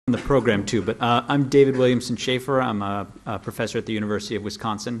the program too, but I'm David Williamson Shaffer. I'm a professor at the University of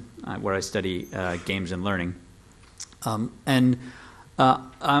Wisconsin, where I study games and learning. I'm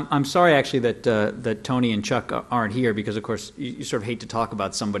sorry, actually, that Tony and Chuck aren't here because, of course, you sort of hate to talk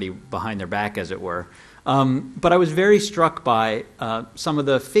about somebody behind their back, as it were. But I was very struck by some of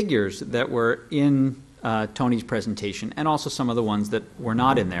the figures that were in Tony's presentation, and also some of the ones that were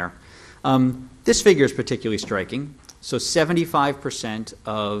not in there. This figure is particularly striking. So 75%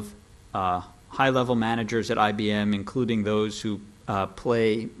 of high-level managers at IBM, including those who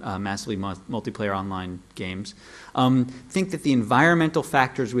play massively multiplayer online games, think that the environmental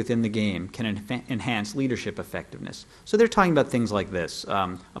factors within the game can enhance leadership effectiveness. So they're talking about things like this: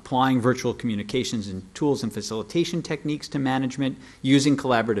 applying virtual communications and tools and facilitation techniques to management, using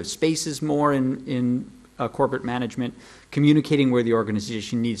collaborative spaces more in corporate management, communicating where the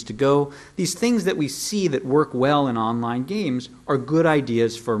organization needs to go. These things that we see that work well in online games are good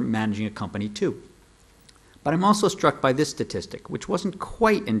ideas for managing a company too. But I'm also struck by this statistic, which wasn't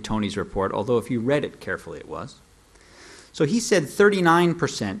quite in Tony's report, although if you read it carefully it was. So he said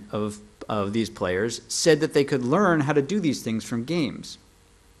 39% of these players said that they could learn how to do these things from games.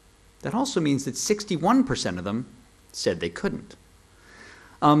 That also means that 61% of them said they couldn't.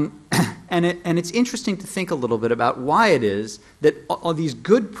 And it's interesting to think a little bit about why it is that all these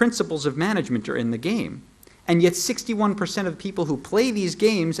good principles of management are in the game, and yet 61% of people who play these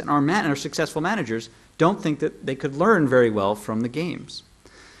games and are successful managers don't think that they could learn very well from the games.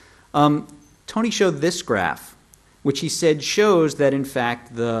 Tony showed this graph, which he said shows that, in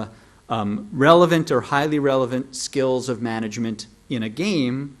fact, the relevant or highly relevant skills of management in a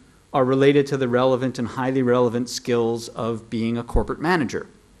game are related to the relevant and highly relevant skills of being a corporate manager.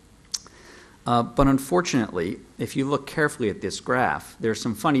 But unfortunately, if you look carefully at this graph, there are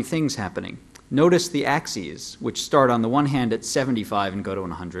some funny things happening. Notice the axes, which start on the one hand at 75 and go to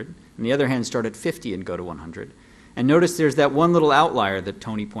 100, and the other hand start at 50 and go to 100. And notice there's that one little outlier that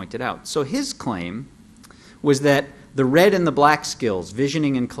Tony pointed out. So his claim was that the red and the black skills,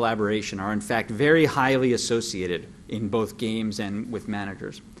 visioning and collaboration, are in fact very highly associated in both games and with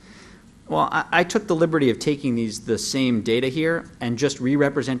managers. Well, I took the liberty of taking the same data here and just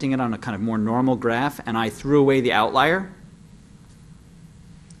re-representing it on a kind of more normal graph, and I threw away the outlier,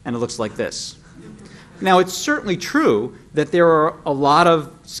 and it looks like this. Now, it's certainly true that there are a lot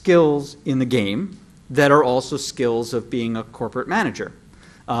of skills in the game that are also skills of being a corporate manager.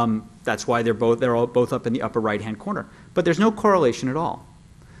 That's why they're all both up in the upper right-hand corner. But there's no correlation at all.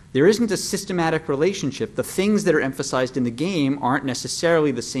 There isn't a systematic relationship. The things that are emphasized in the game aren't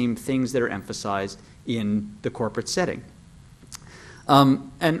necessarily the same things that are emphasized in the corporate setting.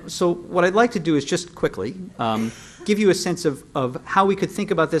 And so what I'd like to do is just quickly give you a sense of how we could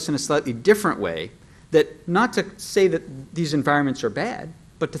think about this in a slightly different way, that not to say that these environments are bad,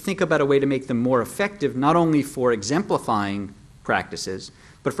 but to think about a way to make them more effective, not only for exemplifying practices,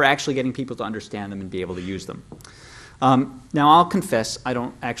 but for actually getting people to understand them and be able to use them. Now, I'll confess I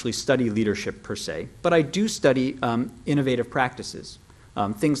don't actually study leadership per se, but I do study innovative practices,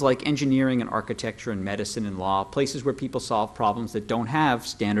 things like engineering and architecture and medicine and law, places where people solve problems that don't have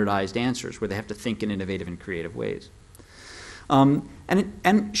standardized answers, where they have to think in innovative and creative ways.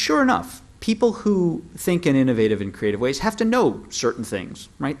 And sure enough, people who think in innovative and creative ways have to know certain things,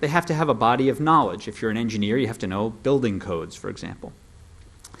 right? They have to have a body of knowledge. If you're an engineer, you have to know building codes, for example.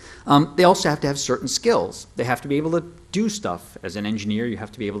 They also have to have certain skills. They have to be able to do stuff. As an engineer, you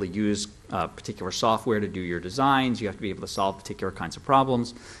have to be able to use particular software to do your designs. You have to be able to solve particular kinds of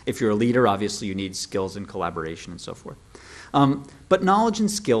problems. If you're a leader, obviously you need skills in collaboration and so forth. But knowledge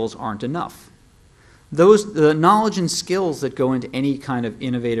and skills aren't enough. The knowledge and skills that go into any kind of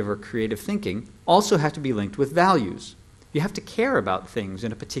innovative or creative thinking also have to be linked with values. You have to care about things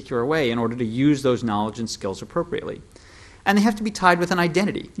in a particular way in order to use those knowledge and skills appropriately. And they have to be tied with an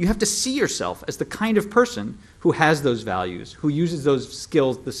identity. You have to see yourself as the kind of person who has those values, who uses those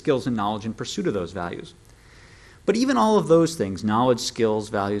skills, the skills and knowledge in pursuit of those values. But even all of those things, knowledge, skills,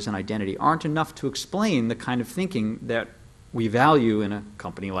 values, and identity, aren't enough to explain the kind of thinking that we value in a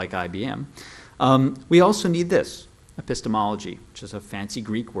company like IBM. We also need this, epistemology, which is a fancy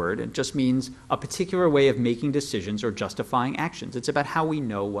Greek word. It just means a particular way of making decisions or justifying actions. It's about how we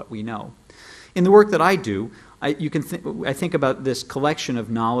know what we know. In the work that I do, I think about this collection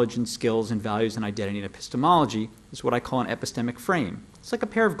of knowledge and skills and values and identity and epistemology is what I call an epistemic frame. It's like a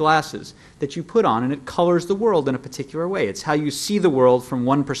pair of glasses that you put on and it colors the world in a particular way. It's how you see the world from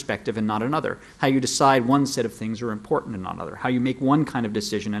one perspective and not another, how you decide one set of things are important and not another, how you make one kind of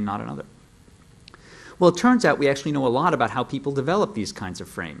decision and not another. Well, it turns out we actually know a lot about how people develop these kinds of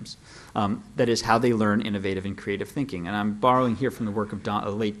frames. That is, how they learn innovative and creative thinking. And I'm borrowing here from the work of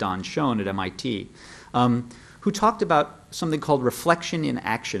late Don Schoen at MIT, who talked about something called reflection in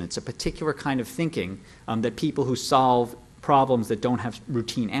action. It's a particular kind of thinking that people who solve problems that don't have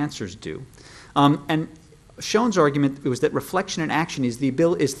routine answers do. And Schoen's argument was that reflection in action is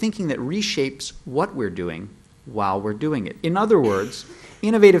thinking that reshapes what we're doing while we're doing it. In other words,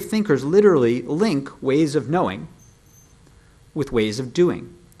 innovative thinkers literally link ways of knowing with ways of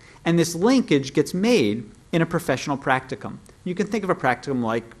doing. And this linkage gets made in a professional practicum. You can think of a practicum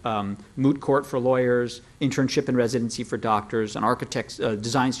like moot court for lawyers, internship and residency for doctors, an architect's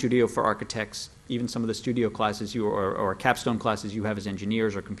design studio for architects, even some of the studio classes or capstone classes you have as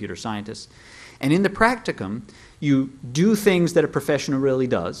engineers or computer scientists. And in the practicum, you do things that a professional really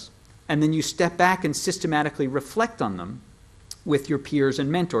does, and then you step back and systematically reflect on them with your peers and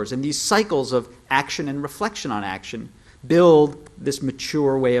mentors. And these cycles of action and reflection on action build this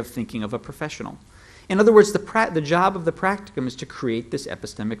mature way of thinking of a professional. In other words, the job of the practicum is to create this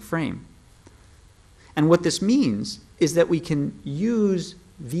epistemic frame. And what this means is that we can use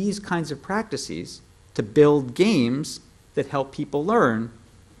these kinds of practices to build games that help people learn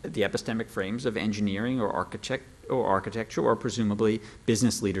the epistemic frames of engineering or architecture or presumably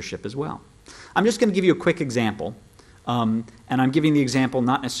business leadership as well. I'm just going to give you a quick example. And I'm giving the example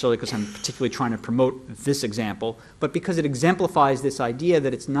not necessarily because I'm particularly trying to promote this example, but because it exemplifies this idea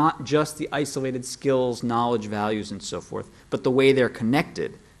that it's not just the isolated skills, knowledge, values, and so forth, but the way they're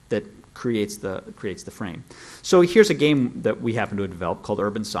connected that creates the frame. So here's a game that we happen to have developed called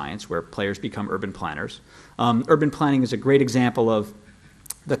Urban Science, where players become urban planners. Urban planning is a great example of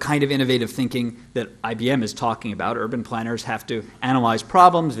the kind of innovative thinking that IBM is talking about. Urban planners have to analyze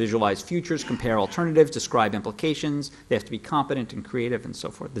problems, visualize futures, compare alternatives, describe implications. They have to be competent and creative and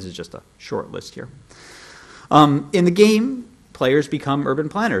so forth. This is just a short list here. In the game, players become urban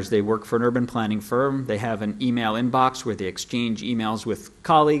planners. They work for an urban planning firm. They have an email inbox where they exchange emails with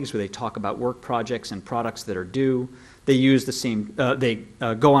colleagues, where they talk about work projects and products that are due. They use the same, they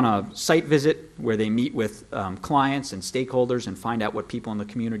go on a site visit where they meet with clients and stakeholders and find out what people in the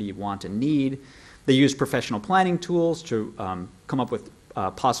community want and need. They use professional planning tools to come up with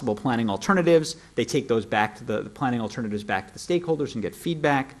possible planning alternatives. They take those back to the planning alternatives back to the stakeholders and get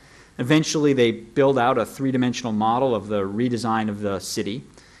feedback. Eventually, they build out a three-dimensional model of the redesign of the city,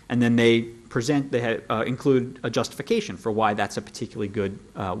 and then they include a justification for why that's a particularly good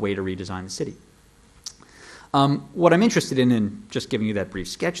way to redesign the city. What I'm interested in just giving you that brief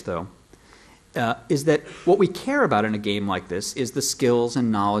sketch, though, is that what we care about in a game like this is the skills and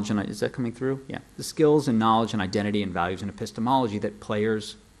knowledge, and is that coming through? Yeah. The skills and knowledge and identity and values and epistemology that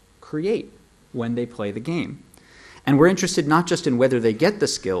players create when they play the game. And we're interested not just in whether they get the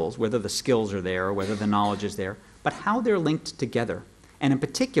skills, whether the skills are there or whether the knowledge is there, but how they're linked together. And in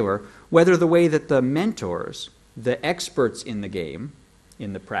particular, whether the way that the mentors, the experts in the game,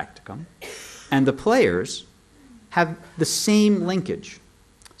 in the practicum, and the players have the same linkage.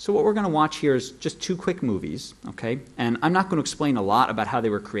 So what we're going to watch here is just two quick movies, okay? And I'm not going to explain a lot about how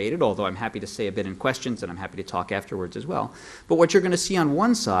they were created, although I'm happy to say a bit in questions and I'm happy to talk afterwards as well. But what you're going to see on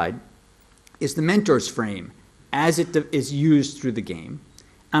one side is the mentor's frame as it is used through the game.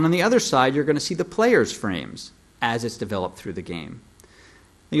 And on the other side, you're going to see the player's frames as it's developed through the game.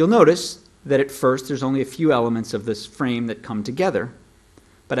 Now, you'll notice that at first there's only a few elements of this frame that come together.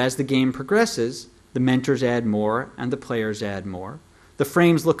 But as the game progresses, the mentors add more and the players add more. The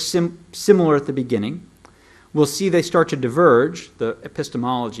frames look similar at the beginning. We'll see they start to diverge. The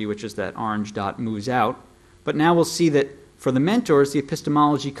epistemology, which is that orange dot, moves out. But now we'll see that for the mentors, the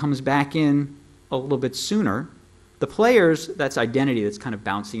epistemology comes back in a little bit sooner. The players, that's identity that's kind of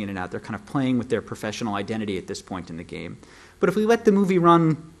bouncing in and out. They're kind of playing with their professional identity at this point in the game. But if we let the movie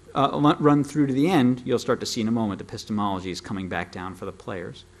run through to the end, you'll start to see in a moment epistemology is coming back down for the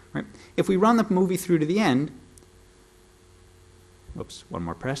players. Right? If we run the movie through to the end, whoops, one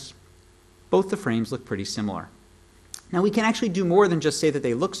more press, both the frames look pretty similar. Now we can actually do more than just say that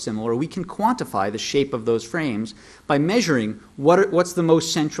they look similar. We can quantify the shape of those frames by measuring what's the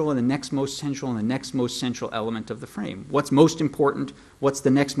most central and the next most central and the next most central element of the frame. What's most important, what's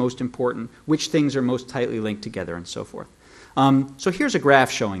the next most important, which things are most tightly linked together, and so forth. So here's a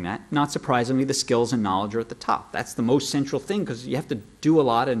graph showing that. Not surprisingly, the skills and knowledge are at the top. That's the most central thing because you have to do a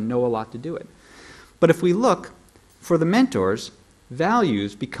lot and know a lot to do it. But if we look, for the mentors,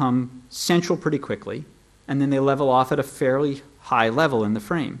 values become central pretty quickly, and then they level off at a fairly high level in the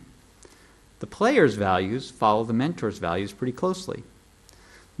frame. The players' values follow the mentors' values pretty closely.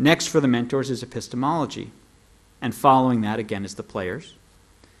 Next for the mentors is epistemology, and following that again is the players.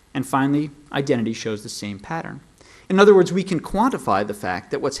 And finally, identity shows the same pattern. In other words, we can quantify the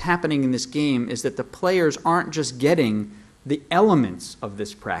fact that what's happening in this game is that the players aren't just getting the elements of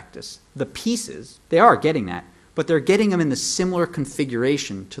this practice, the pieces. They are getting that, but they're getting them in the similar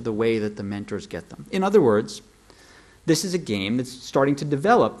configuration to the way that the mentors get them. In other words, this is a game that's starting to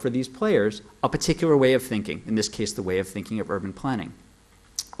develop for these players a particular way of thinking, in this case, the way of thinking of urban planning.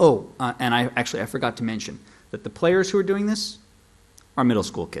 And I forgot to mention that the players who are doing this are middle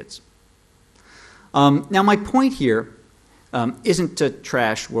school kids. Now, my point here isn't to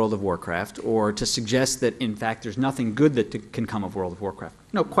trash World of Warcraft or to suggest that, in fact, there's nothing good that can come of World of Warcraft.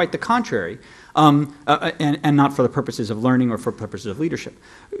 No, quite the contrary, and not for the purposes of learning or for purposes of leadership.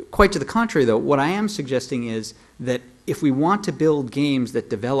 Quite to the contrary, though, what I am suggesting is that if we want to build games that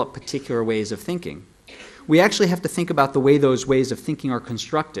develop particular ways of thinking, we actually have to think about the way those ways of thinking are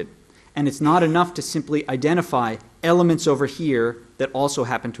constructed. And it's not enough to simply identify elements over here that also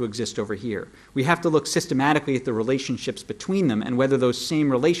happen to exist over here. We have to look systematically at the relationships between them and whether those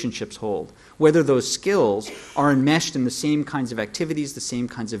same relationships hold, whether those skills are enmeshed in the same kinds of activities, the same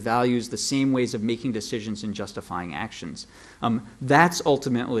kinds of values, the same ways of making decisions and justifying actions. That's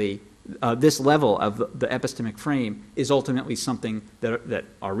ultimately, this level of the epistemic frame is ultimately something that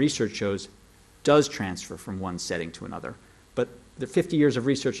our research shows does transfer from one setting to another. But the 50 years of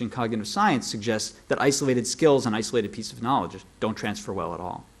research in cognitive science suggests that isolated skills and isolated pieces of knowledge don't transfer well at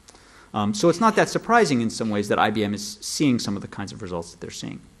all. So it's not that surprising in some ways that IBM is seeing some of the kinds of results that they're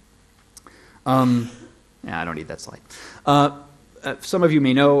seeing. I don't need that slide. Some of you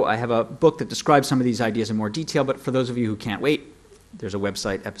may know I have a book that describes some of these ideas in more detail, but for those of you who can't wait, there's a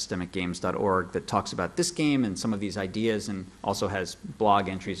website, epistemicgames.org, that talks about this game and some of these ideas and also has blog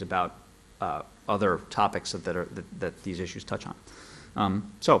entries about other topics that these issues touch on.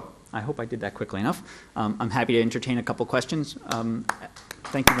 So I hope I did that quickly enough. I'm happy to entertain a couple questions.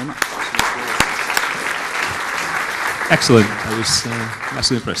 Thank you very much. Excellent. I was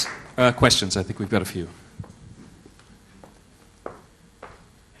massively impressed. Questions? I think we've got a few.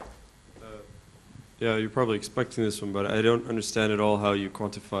 Yeah, you're probably expecting this one, but I don't understand at all how you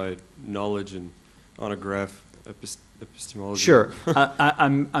quantify knowledge on a graph. Epistemology. Sure.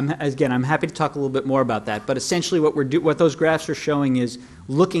 I'm happy to talk a little bit more about that. But essentially, what those graphs are showing is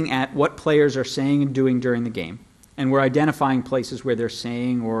looking at what players are saying and doing during the game, and we're identifying places where they're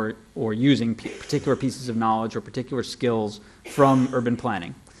saying or using particular pieces of knowledge or particular skills from urban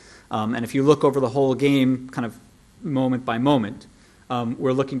planning. And if you look over the whole game, kind of moment by moment,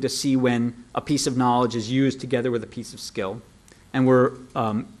 we're looking to see when a piece of knowledge is used together with a piece of skill, and we're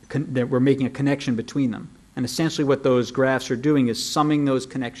making a connection between them. And essentially what those graphs are doing is summing those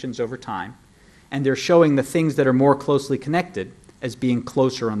connections over time, and they're showing the things that are more closely connected as being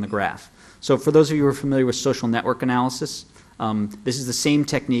closer on the graph. So for those of you who are familiar with social network analysis, this is the same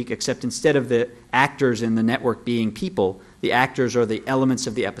technique, except instead of the actors in the network being people, the actors are the elements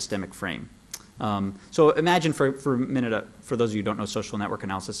of the epistemic frame. So imagine for a minute, for those of you who don't know social network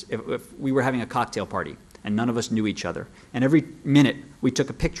analysis, if we were having a cocktail party and none of us knew each other, and every minute we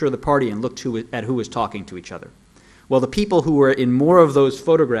took a picture of the party and looked at who was talking to each other. Well, the people who were in more of those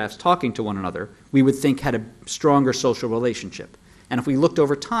photographs talking to one another, we would think had a stronger social relationship. And if we looked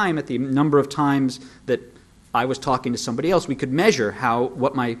over time at the number of times that I was talking to somebody else, we could measure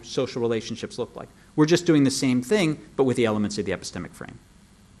what my social relationships look like. We're just doing the same thing, but with the elements of the epistemic frame.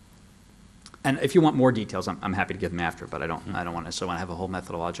 And if you want more details, I'm happy to give them after, but I don't want to have a whole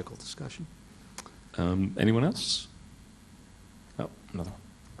methodological discussion. Anyone else? Oh, another one.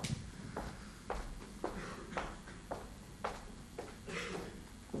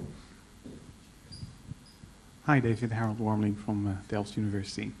 Hi, David. Harold Wormling from Delft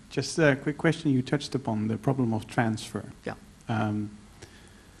University. Just a quick question. You touched upon the problem of transfer. Yeah.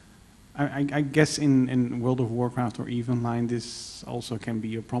 I guess in World of Warcraft or EVE Online, this also can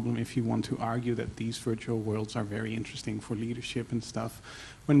be a problem if you want to argue that these virtual worlds are very interesting for leadership and stuff.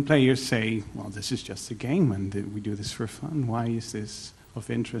 When players say, well, this is just a game and we do this for fun, why is this of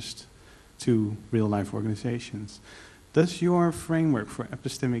interest to real-life organizations? Does your framework for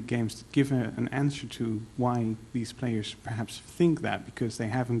epistemic games give an answer to why these players perhaps think that, because they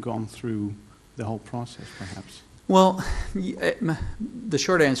haven't gone through the whole process, perhaps? Well, the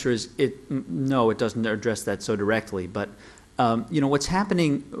short answer is no, it doesn't address that so directly. But what's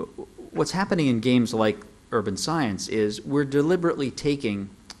happening in games like Urban Science is we're deliberately taking.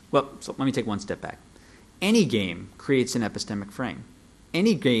 Well, so let me take one step back. Any game creates an epistemic frame.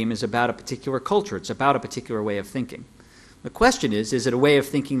 Any game is about a particular culture. It's about a particular way of thinking. The question is it a way of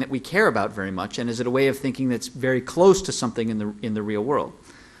thinking that we care about very much, and is it a way of thinking that's very close to something in the real world?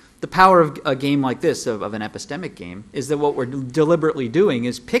 The power of a game like this, of an epistemic game, is that what we're deliberately doing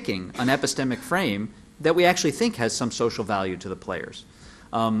is picking an epistemic frame that we actually think has some social value to the players.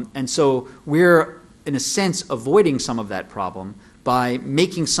 And so we're, in a sense, avoiding some of that problem by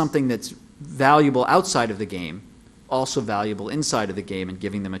making something that's valuable outside of the game also valuable inside of the game and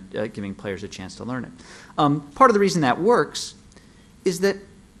giving players a chance to learn it. Part of the reason that works is that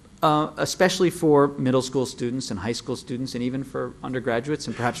especially for middle school students and high school students and even for undergraduates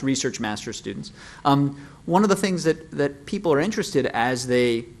and perhaps research master's students, one of the things that people are interested as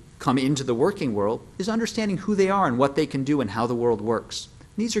they come into the working world is understanding who they are and what they can do and how the world works.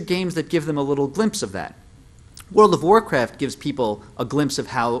 These are games that give them a little glimpse of that. World of Warcraft gives people a glimpse of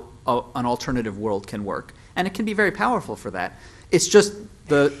how an alternative world can work, and it can be very powerful for that. It's just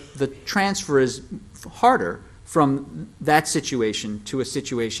the transfer is harder from that situation to a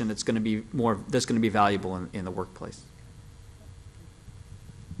situation that's going to be valuable in the workplace.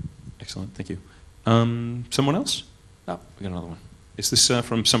 Excellent, thank you. Someone else? Oh, we got another one. Is this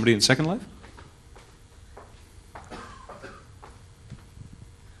from somebody in Second Life?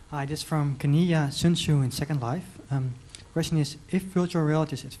 Hi, this is from Kania Sunsu in Second Life. Question is, if virtual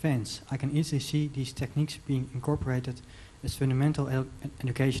reality is advanced, I can easily see these techniques being incorporated as fundamental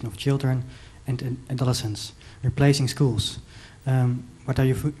education of children and adolescents, replacing schools. What are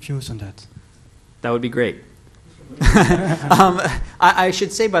your views on that? That would be great. I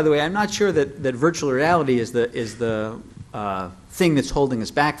should say, by the way, I'm not sure that virtual reality is the thing that's holding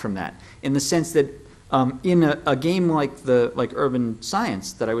us back from that, in the sense that in a game like Urban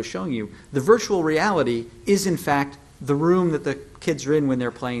Science that I was showing you, the virtual reality is in fact the room that the kids are in when they're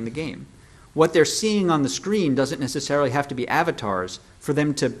playing the game. What they're seeing on the screen doesn't necessarily have to be avatars for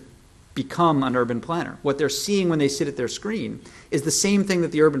them to become an urban planner. What they're seeing when they sit at their screen is the same thing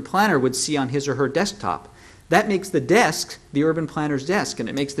that the urban planner would see on his or her desktop. That makes the desk the urban planner's desk, and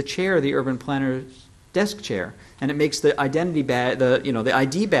it makes the chair the urban planner's desk chair, and it makes the identity badge, the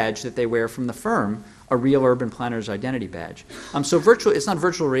ID badge that they wear from the firm, a real urban planner's identity badge. So it's not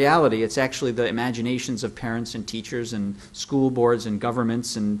virtual reality, it's actually the imaginations of parents and teachers and school boards and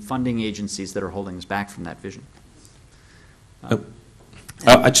governments and funding agencies that are holding us back from that vision.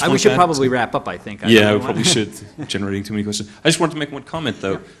 We should probably wrap up, I think. Yeah, we probably should, generating too many questions. I just wanted to make one comment,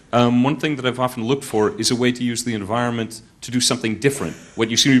 though. Yeah. One thing that I've often looked for is a way to use the environment to do something different. What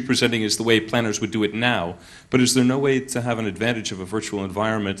you seem to be presenting is the way planners would do it now, but is there no way to have an advantage of a virtual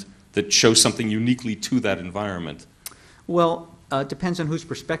environment that shows something uniquely to that environment? Well, it depends on whose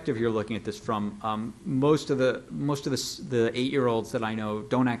perspective you're looking at this from. Most of the 8-year-olds that I know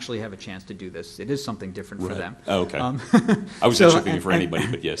don't actually have a chance to do this. It is something different for them. Oh, okay. I was actually thinking for anybody,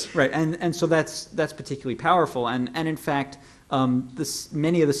 but yes. Right, and so that's particularly powerful. And in fact,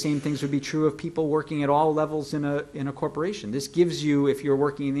 many of the same things would be true of people working at all levels in a corporation. This gives you, if you're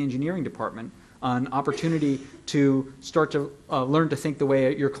working in the engineering department, an opportunity to start to learn to think the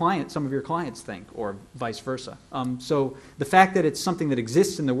way some of your clients think, or vice versa. So the fact that it's something that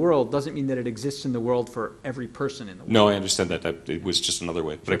exists in the world doesn't mean that it exists in the world for every person in the world. No, I understand that. It was just another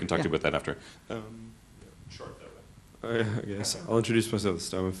way, but I can talk to you about that after. I guess I'll introduce myself this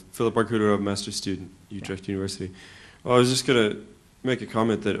time. I'm Philip Arcudo, a master's student at Utrecht University. Well, I was just going to make a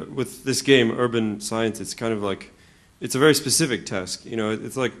comment that with this game, Urban Science, it's kind of like, it's a very specific task.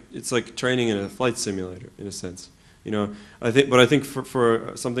 It's like training in a flight simulator in a sense. I think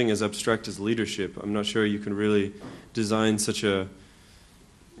for something as abstract as leadership, I'm not sure you can really design such a.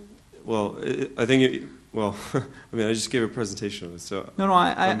 Well, I mean, I just gave a presentation of it, so. No,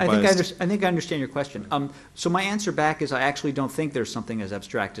 I think I understand your question. So my answer back is I actually don't think there's something as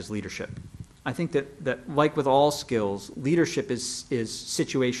abstract as leadership. I think that like with all skills, leadership is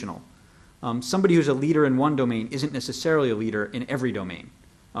situational. Somebody who's a leader in one domain isn't necessarily a leader in every domain.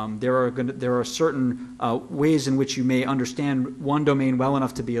 There are certain ways in which you may understand one domain well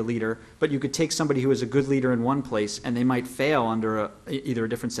enough to be a leader, but you could take somebody who is a good leader in one place and they might fail under either a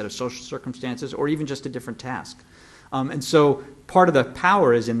different set of social circumstances or even just a different task. And so part of the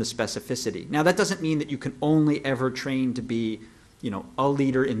power is in the specificity. Now that doesn't mean that you can only ever train to be, a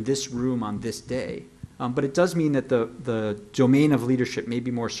leader in this room on this day. But it does mean that the domain of leadership may be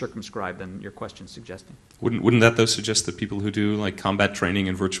more circumscribed than your question's suggesting. Wouldn't that, though, suggest that people who do like combat training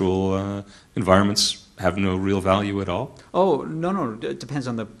in virtual environments have no real value at all? Oh, no. It depends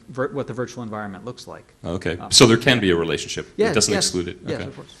on what the virtual environment looks like. Okay. So there can be a relationship. Yes, it doesn't exclude it. Yes, okay.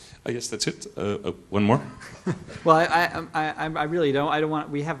 of course. I guess that's it. One more? Well, I really don't. I don't want.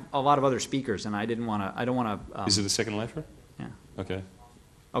 We have a lot of other speakers, and I don't want to. Is it a Second Lifer? Yeah. Okay.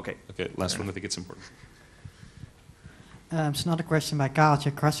 Okay. Last one. I think it's important. It's another question by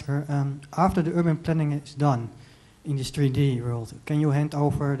Kareltje Krasker. After the urban planning is done, in this 3D world, can you hand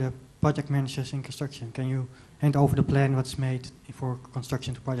over the project managers in construction? Can you hand over the plan what's made for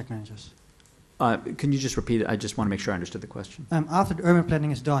construction to project managers? Can you just repeat it? I just want to make sure I understood the question. After the urban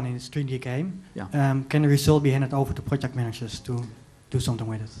planning is done in this 3D game, Yeah. Can the result be handed over to project managers to do something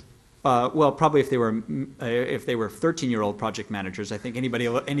with it? Well, probably if they were 13-year-old project managers, I think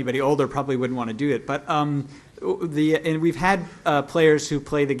anybody older probably wouldn't want to do it. But and we've had players who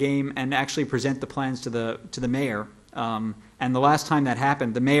play the game and actually present the plans to the mayor. And the last time that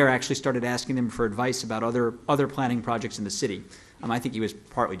happened, the mayor actually started asking them for advice about other planning projects in the city. I think he was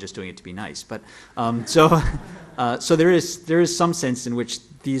partly just doing it to be nice. But so there is some sense in which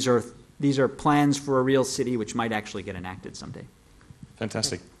these are plans for a real city which might actually get enacted someday.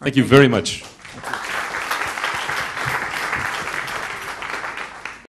 Fantastic. Thank you very much. Thank you.